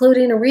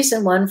 including a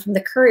recent one from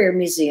the Currier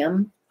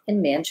Museum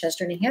in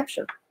Manchester, New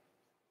Hampshire.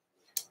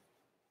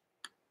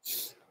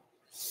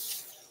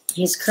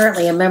 He's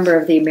currently a member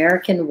of the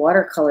American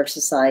Watercolor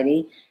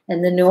Society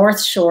and the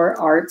North Shore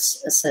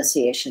Arts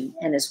Association,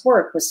 and his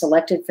work was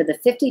selected for the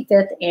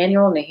 55th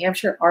Annual New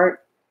Hampshire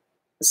Art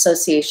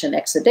Association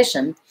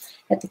exhibition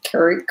at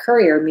the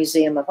Currier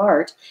Museum of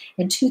Art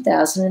in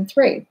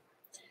 2003.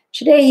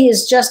 Today, he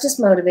is just as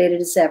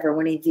motivated as ever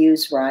when he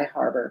views Rye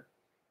Harbor.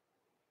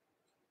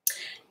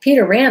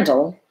 Peter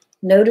Randall,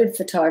 noted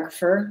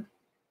photographer,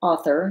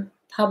 author,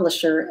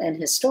 publisher, and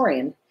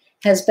historian,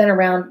 has been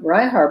around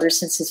Rye Harbor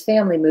since his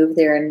family moved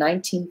there in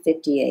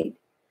 1958.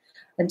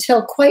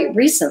 Until quite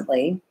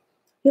recently,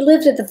 He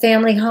lived at the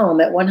family home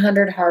at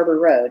 100 Harbor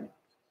Road.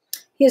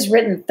 He has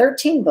written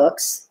 13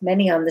 books,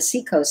 many on the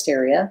seacoast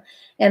area,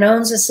 and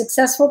owns a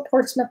successful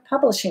Portsmouth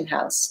publishing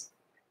house.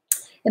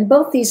 In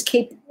both these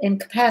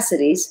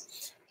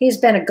capacities, he has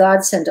been a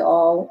godsend to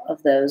all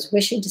of those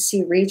wishing to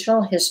see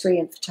regional history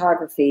and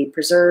photography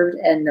preserved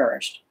and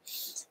nourished.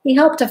 He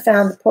helped to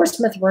found the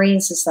Portsmouth Marine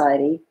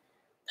Society,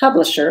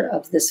 publisher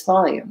of this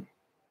volume.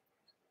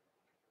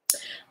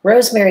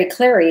 Rosemary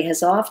Clary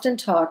has often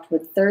talked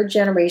with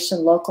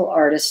third-generation local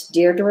artist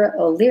Deirdre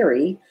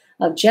O'Leary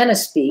of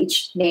Genesee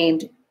Beach,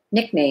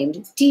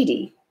 nicknamed Dee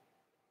Dee.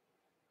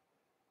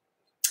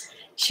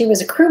 She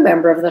was a crew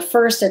member of the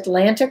first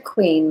Atlantic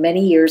Queen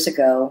many years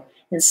ago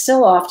and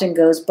still often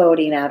goes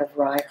boating out of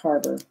Rye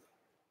Harbor.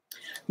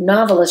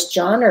 Novelist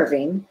John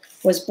Irving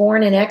was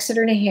born in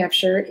Exeter, New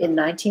Hampshire in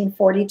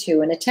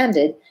 1942 and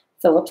attended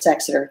Phillips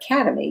Exeter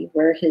Academy,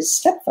 where his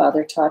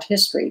stepfather taught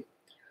history.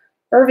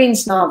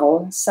 Irving's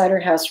novel, Cider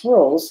House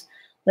Rules,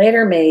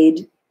 later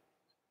made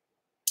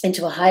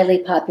into a highly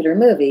popular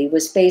movie,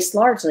 was based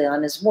largely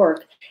on his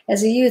work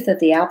as a youth at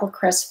the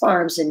Applecrest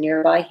Farms in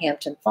nearby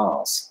Hampton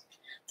Falls.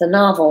 The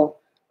novel,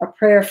 A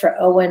Prayer for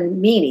Owen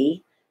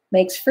Meany,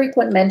 makes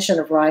frequent mention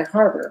of Rye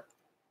Harbor.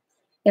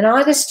 In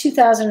August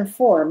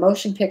 2004, a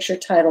motion picture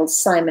titled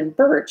Simon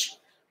Birch,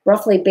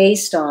 roughly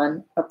based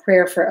on A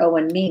Prayer for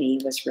Owen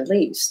Meany, was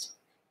released.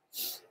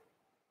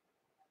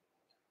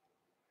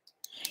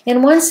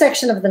 In one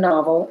section of the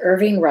novel,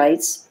 Irving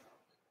writes,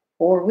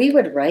 or we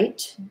would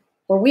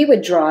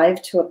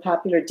drive to a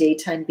popular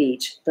daytime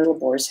beach, Little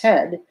Boar's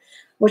Head,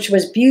 which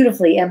was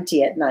beautifully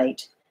empty at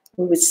night.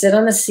 We would sit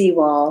on the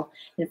seawall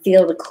and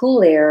feel the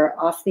cool air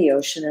off the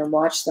ocean and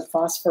watch the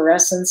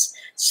phosphorescence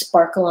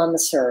sparkle on the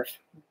surf,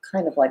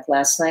 kind of like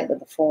last night with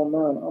the full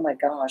moon. Oh my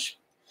gosh.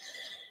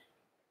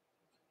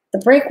 The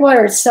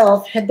breakwater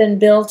itself had been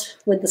built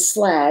with the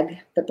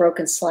slag, the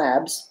broken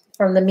slabs,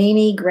 from the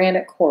Meany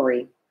granite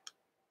quarry.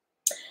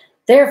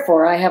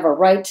 Therefore, I have a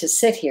right to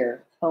sit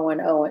here, Owen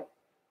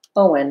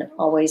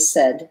always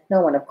said.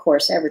 No one, of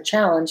course, ever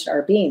challenged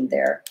our being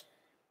there.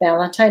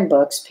 Ballantine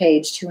Books,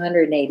 page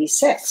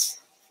 286.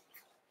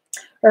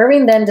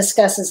 Irving then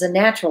discusses a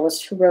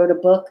naturalist who wrote a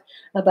book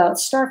about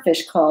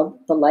starfish called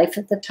The Life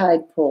at the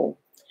Tide Pool.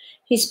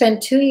 He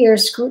spent 2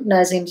 years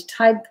scrutinizing the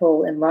tide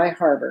pool in Rye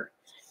Harbor.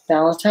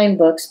 Ballantine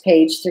Books,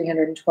 page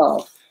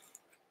 312.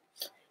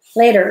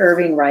 Later,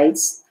 Irving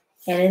writes,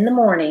 and in the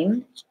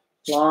morning,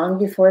 long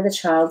before the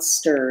child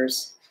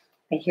stirs,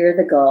 I hear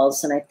the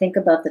gulls and I think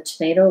about the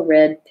tomato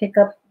red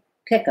pickup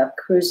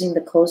cruising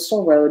the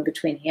coastal road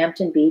between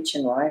Hampton Beach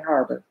and Rye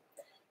Harbor.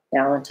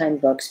 Ballantine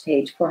Books,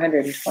 page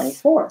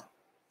 424.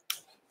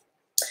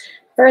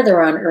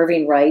 Further on,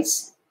 Irving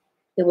writes,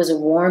 it was a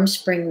warm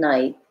spring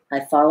night. I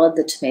followed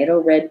the tomato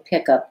red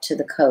pickup to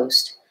the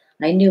coast.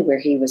 I knew where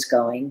he was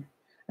going.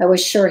 I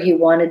was sure he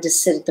wanted to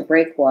sit at the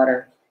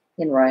breakwater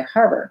in Rye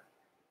Harbor.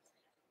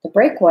 The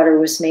breakwater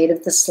was made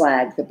of the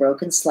slag, the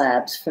broken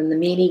slabs, from the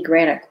Meany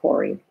granite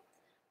quarry.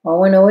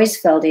 Owen always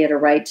felt he had a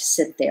right to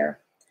sit there.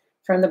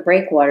 From the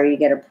breakwater, you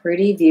get a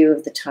pretty view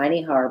of the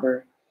tiny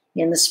harbor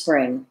in the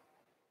spring.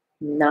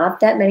 Not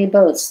that many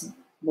boats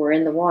were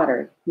in the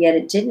water, yet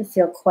it didn't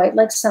feel quite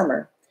like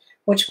summer,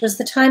 which was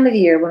the time of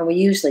year when we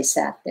usually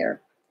sat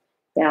there.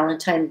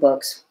 Ballantine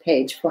Books,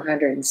 page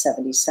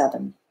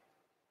 477.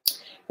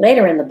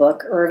 Later in the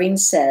book, Irving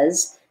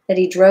says that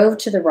he drove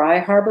to the Rye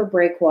Harbor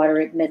breakwater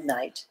at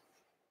midnight.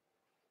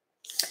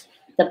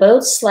 The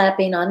boats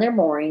slapping on their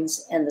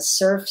moorings and the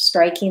surf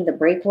striking the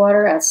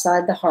breakwater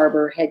outside the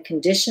harbor had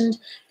conditioned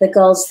the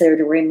gulls there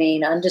to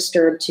remain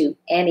undisturbed to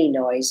any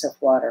noise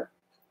of water.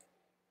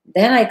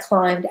 Then I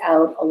climbed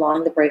out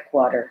along the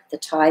breakwater. The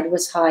tide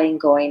was high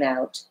and going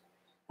out.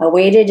 I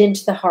waded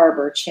into the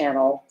harbor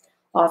channel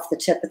off the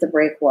tip of the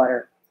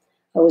breakwater.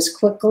 I was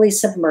quickly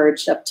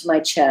submerged up to my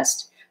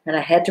chest, and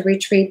I had to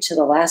retreat to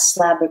the last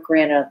slab of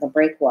granite on the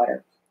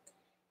breakwater.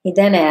 He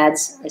then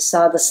adds, I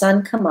saw the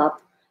sun come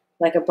up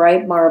like a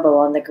bright marble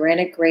on the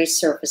granite gray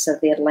surface of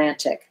the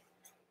Atlantic.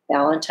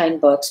 Ballantine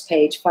Books,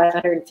 page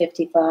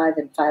 555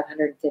 and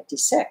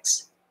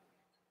 556.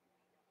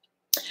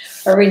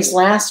 Irving's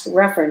last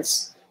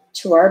reference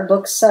to our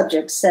book's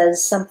subject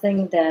says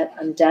something that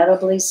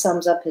undoubtedly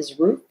sums up his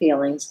root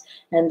feelings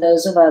and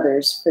those of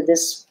others for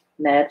this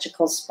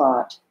magical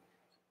spot.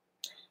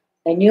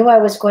 I knew I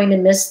was going to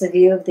miss the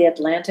view of the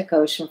Atlantic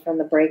Ocean from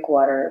the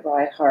breakwater at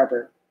Rye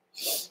Harbor.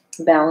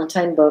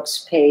 Ballantine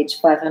Books, page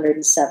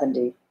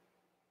 570.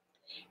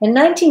 In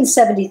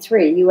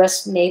 1973,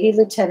 U.S. Navy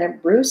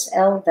Lieutenant Bruce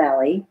L.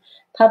 Valley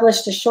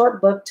published a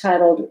short book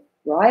titled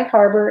Rye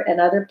Harbor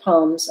and Other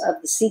Poems of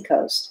the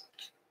Seacoast.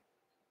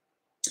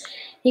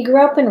 He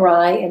grew up in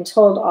Rye and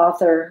told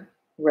author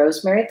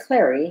Rosemary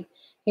Clary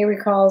he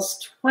recalls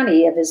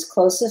 20 of his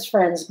closest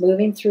friends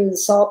moving through the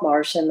salt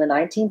marsh in the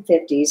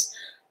 1950s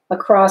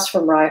across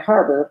from Rye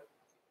Harbor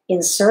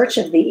in search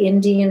of the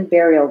Indian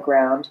burial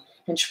ground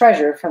and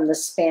treasure from the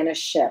Spanish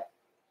ship.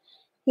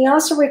 He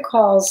also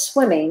recalls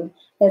swimming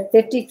at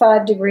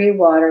 55-degree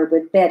water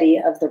with Betty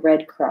of the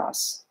Red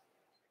Cross.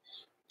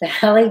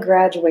 Valley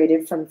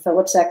graduated from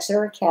Phillips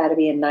Exeter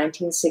Academy in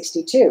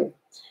 1962,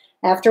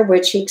 after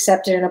which he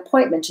accepted an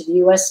appointment to the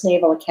U.S.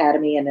 Naval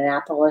Academy in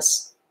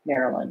Annapolis,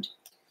 Maryland.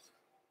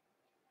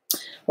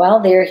 While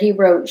there, he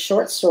wrote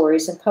short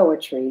stories and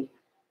poetry,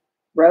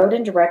 wrote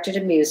and directed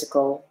a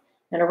musical,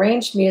 and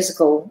arranged music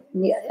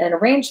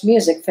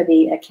for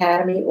the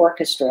Academy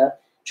Orchestra,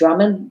 Drum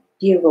and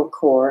Bugle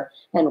Corps,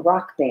 and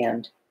rock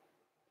band.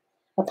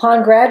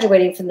 Upon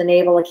graduating from the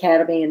Naval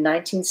Academy in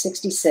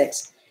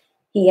 1966,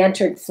 he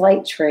entered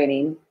flight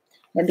training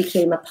and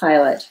became a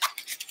pilot.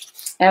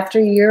 After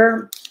a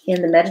year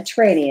in the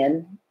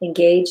Mediterranean,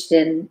 engaged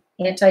in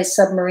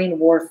anti-submarine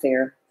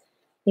warfare,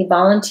 he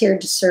volunteered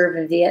to serve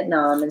in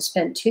Vietnam and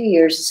spent 2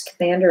 years as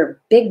commander of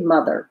Big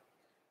Mother,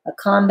 a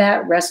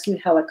combat rescue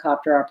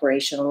helicopter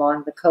operation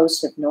along the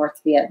coast of North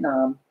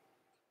Vietnam.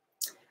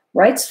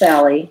 Wrights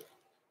Valley,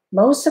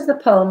 most of the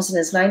poems in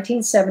his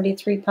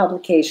 1973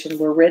 publication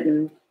were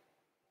written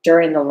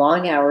during the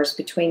long hours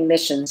between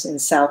missions in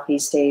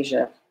Southeast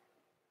Asia.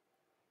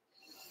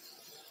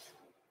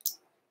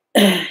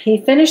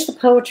 He finished the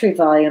poetry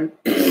volume,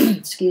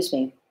 excuse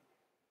me,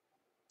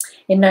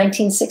 in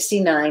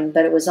 1969,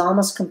 but it was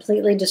almost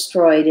completely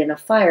destroyed in a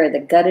fire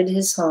that gutted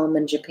his home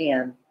in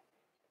Japan.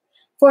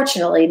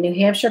 Fortunately, New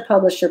Hampshire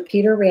publisher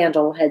Peter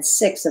Randall had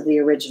 6 of the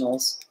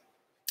originals.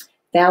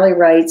 Valley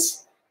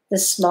writes,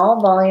 "This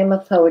small volume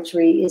of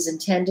poetry is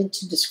intended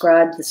to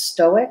describe the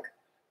stoic,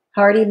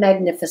 hardy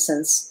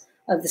magnificence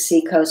of the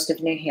seacoast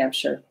of New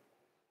Hampshire,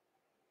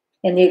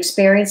 and the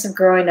experience of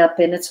growing up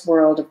in its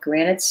world of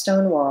granite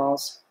stone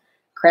walls,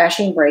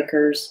 crashing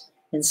breakers,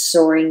 and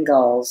soaring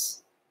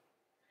gulls.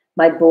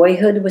 My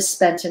boyhood was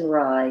spent in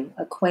Rye,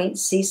 a quaint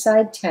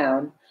seaside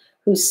town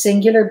whose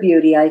singular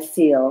beauty, I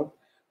feel,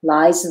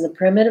 lies in the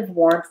primitive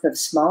warmth of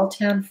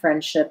small-town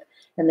friendship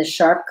and the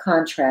sharp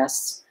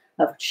contrasts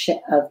of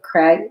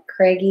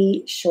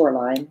craggy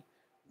shoreline,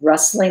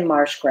 rustling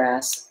marsh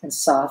grass, and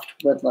soft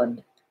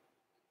woodland."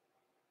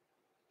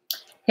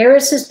 Here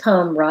is his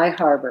poem, Rye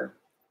Harbor.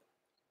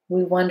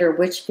 We wonder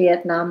which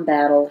Vietnam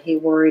battle he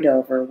worried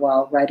over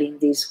while writing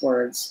these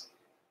words.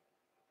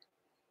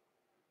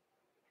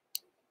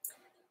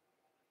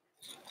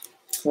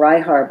 Rye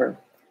Harbor.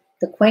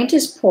 The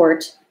quaintest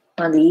port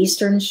on the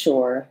eastern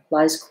shore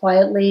lies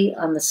quietly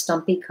on the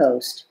stumpy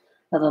coast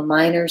of a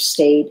minor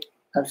state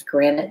of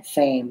granite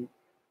fame.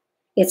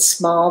 It's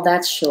small,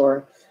 that's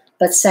sure,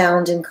 but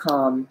sound and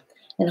calm,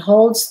 and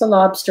holds the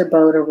lobster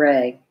boat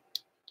array.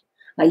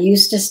 I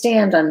used to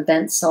stand on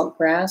bent salt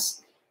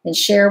grass and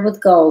share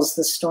with gulls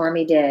the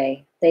stormy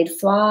day. They'd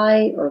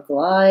fly or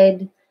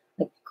glide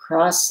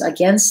across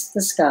against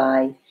the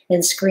sky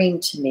and scream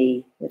to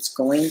me, "It's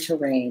going to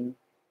rain."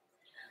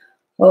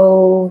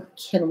 Oh,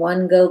 can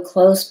one go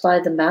close by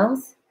the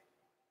mouth?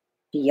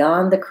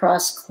 Beyond the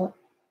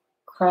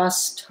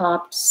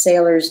cross-topped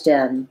sailor's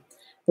den,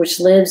 which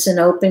lives in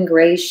open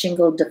gray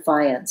shingled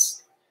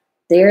defiance.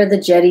 There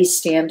the jetties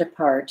stand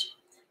apart,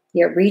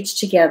 yet reach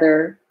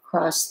together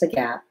across the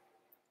gap,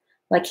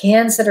 like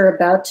hands that are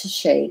about to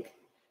shake,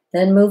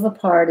 then move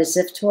apart as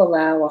if to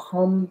allow a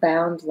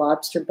homebound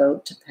lobster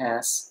boat to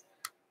pass.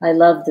 I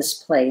love this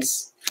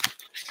place.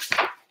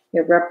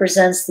 It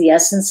represents the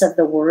essence of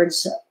the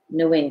words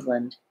New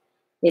England.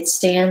 It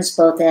stands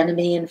both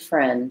enemy and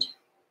friend,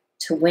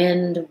 to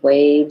wind,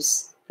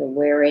 waves, the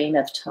wearing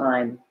of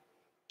time.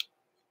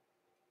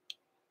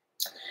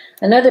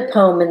 Another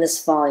poem in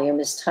this volume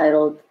is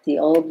titled The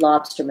Old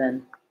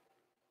Lobsterman.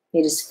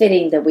 It is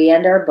fitting that we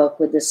end our book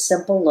with this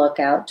simple look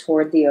out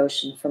toward the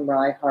ocean from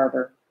Rye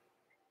Harbor.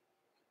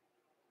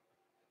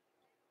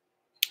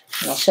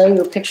 And I'll show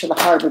you a picture of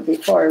the harbor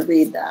before I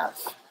read that.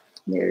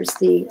 There's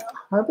the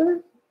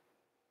harbor.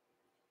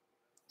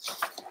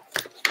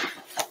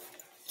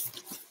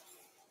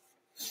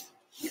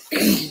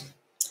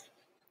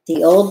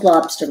 The Old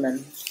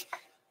Lobsterman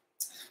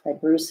by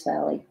Bruce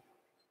Valley.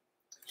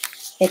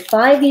 At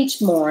 5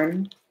 each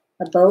morn,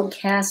 a boat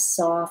casts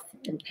off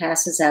and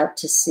passes out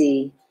to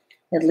sea.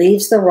 It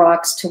leaves the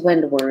rocks to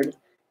windward,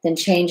 then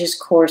changes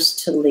course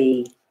to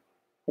lee.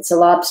 It's a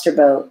lobster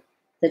boat,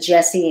 the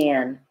Jessie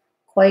Ann,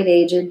 quite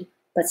aged,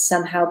 but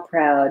somehow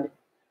proud.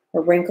 A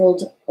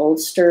wrinkled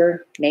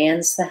oldster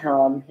mans the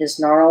helm, his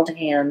gnarled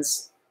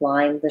hands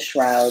line the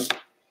shroud.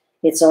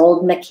 It's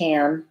old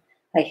McCann,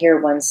 I hear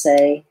one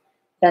say,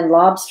 been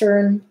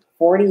lobsterin'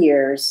 40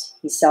 years.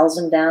 He sells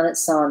 'em down at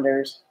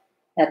Saunders,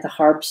 at the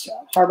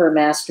harbor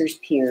master's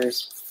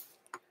piers.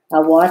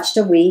 I watched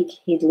a week,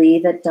 he'd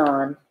leave at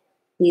dawn,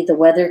 be the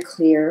weather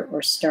clear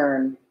or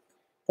stern.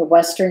 The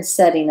western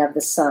setting of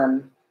the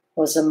sun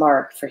was a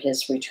mark for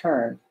his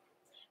return.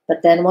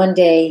 But then one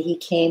day he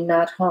came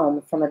not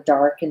home from a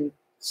dark and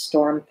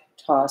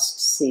storm-tossed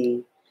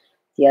sea.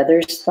 The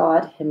others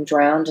thought him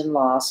drowned and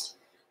lost,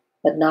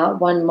 but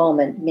not one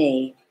moment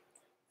me.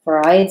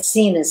 For I had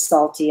seen his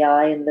salty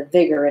eye and the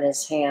vigor in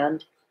his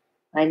hand.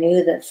 I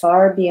knew that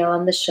far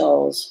beyond the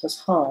shoals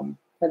was home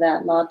for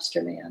that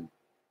lobster man.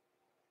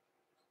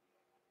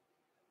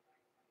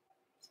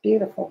 It's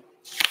beautiful.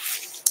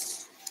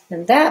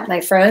 And that,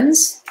 my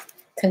friends,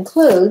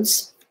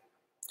 concludes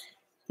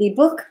The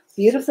book,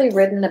 beautifully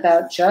written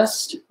about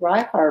just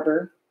Rye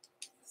Harbor,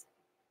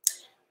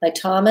 by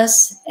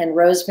Thomas and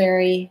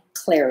Rosemary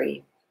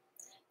Clary,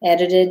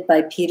 edited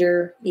by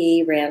Peter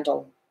E.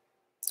 Randall.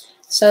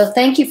 So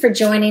thank you for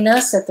joining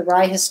us at the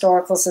Rye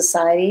Historical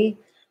Society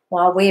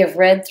while we have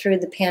read through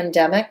the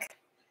pandemic,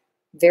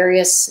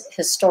 various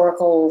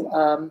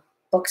historical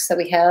books that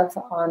we have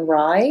on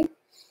Rye.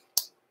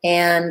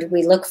 And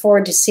we look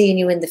forward to seeing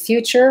you in the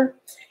future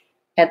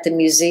at the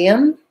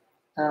museum.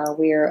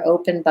 We are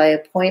open by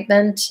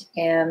appointment,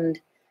 and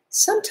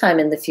sometime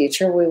in the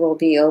future we will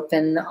be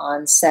open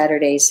on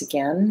Saturdays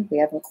again. We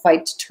haven't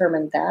quite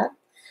determined that.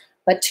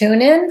 But tune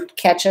in,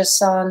 catch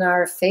us on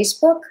our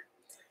Facebook,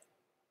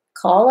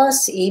 call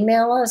us,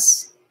 email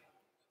us.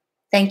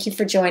 Thank you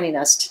for joining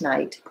us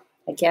tonight.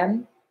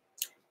 Again,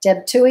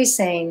 Deb Toohey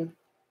saying,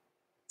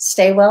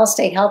 stay well,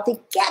 stay healthy,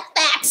 get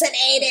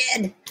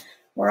vaccinated.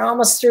 We're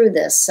almost through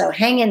this, so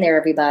hang in there,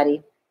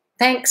 everybody.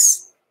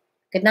 Thanks.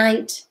 Good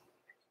night.